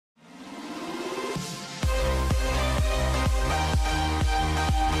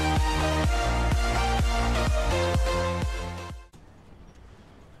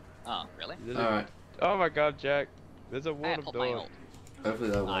Oh my god, Jack. There's a water pop my door. ult. Hopefully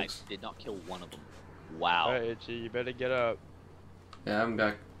that I works. did not kill one of them. Wow. Alright, IchI, you better get up. Yeah, I'm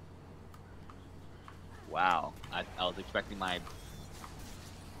back. Wow. I was expecting my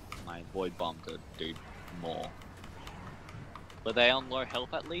void bomb to do more. Were they on low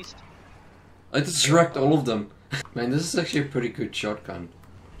health at least? I just wrecked all of them. Man, this is actually a pretty good shotgun.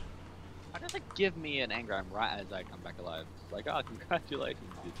 Why does it give me an engram right as I come back alive? It's like, oh, congratulations,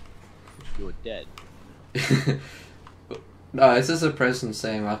 you're dead. No, it's just a present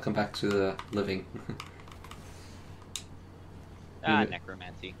saying welcome back to the living.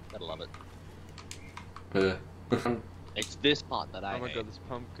 Necromancy. Gotta love it. It's this part that I Oh my hate. god, this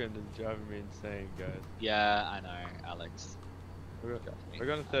pumpkin is driving me insane, guys. Yeah, I know, Alex. We're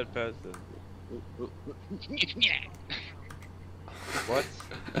going to third person. What?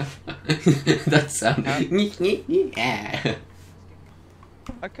 That sound. Yeah.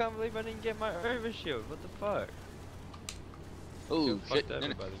 I can't believe I didn't get my overshield. What the fuck? Oh Feel shit! fucked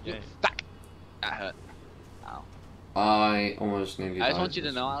over by the game. Fuck! That hurt. Ow. I almost nearly died. I just want you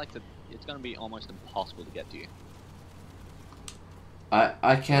to know, Alex, that it's gonna be almost impossible to get to you.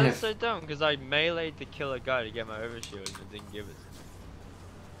 I can't That's have. so dumb because I meleeed to kill a guy to get my overshield and it didn't give it.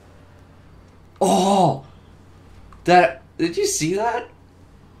 Oh! That. Did you see that?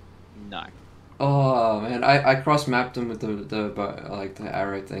 No. Oh man, I cross mapped him with the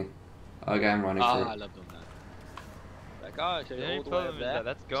arrow thing. Okay, I'm running Oh, for I it. love doing that. Like, oh, so The you're only all the way problem over is there. that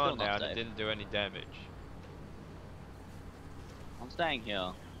that's Still gone not now and it safe. didn't do any damage. I'm staying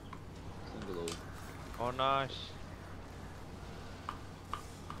here. Single. Oh nice.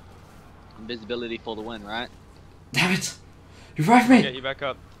 Invisibility for the win, right? Damn it! Revive I'll get me! you back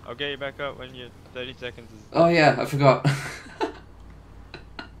up. I'll get you back up when your 30 seconds is... Oh yeah, I forgot.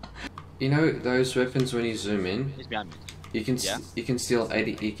 You know those weapons when you zoom in, He's behind me. you can Yeah. you can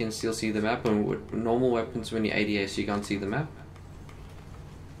still see the map, and with normal weapons when you ADS you can't see the map.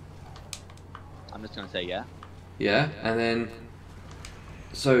 I'm just gonna say yeah. Yeah, and then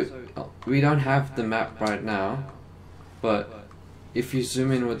so we don't have the map right now, but if you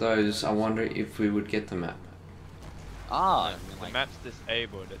zoom in with those, I wonder if we would get the map. Ah, I No, mean, the like, map's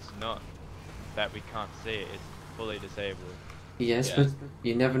disabled. It's not that we can't see it. It's fully disabled. Yes, Yeah. but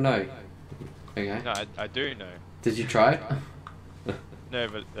you never know. Okay. No, I do know. Did you try it? No,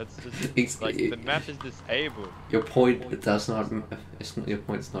 but that's just It's- like the map is disabled. Your point does not. It's not. Your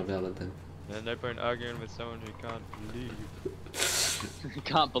point's not valid then. There's no point arguing with someone who can't believe.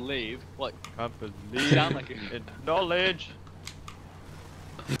 can't believe what. Can't believe. Sound like in knowledge.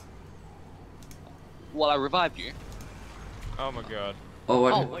 Well, I revived you. Oh my god. Oh,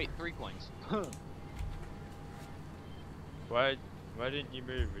 what? Oh wait, 3 coins. Why didn't you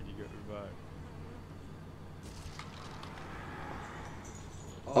move when you got revived?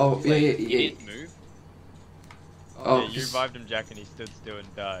 Oh, yeah, yeah, You yeah. didn't move. Oh, Yeah, you revived him, Jack, and he stood still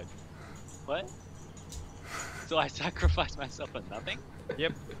and died. What? So I sacrificed myself for nothing?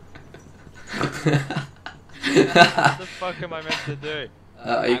 Yep. What the fuck am I meant to do?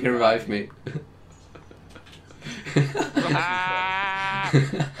 You can revive me. Ah!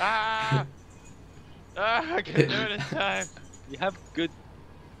 Ah! Ah! I can do it in time. You have good.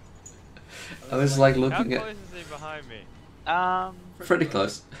 I was like How looking close at. is he behind me? Pretty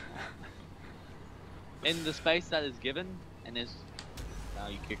close. In the space that is given, and is now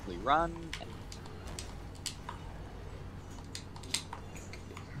you quickly run.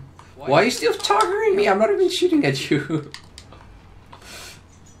 Why are you still targeting me? I'm not even shooting at you.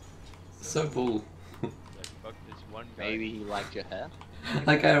 So bull. Like, fuck this one guy. Maybe he liked your hair.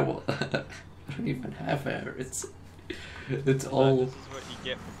 Like I don't even have hair. It's Hold on, all. This is what you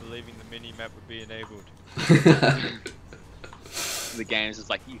get for believing the mini map would be enabled. The game's just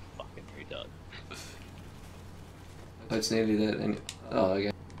like, you fucking retard. It's nearly dead. And oh, okay.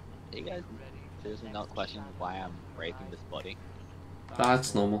 Are you guys seriously not questioning why I'm raping this body?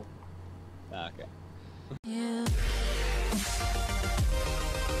 That's normal. Ah, okay. Yeah.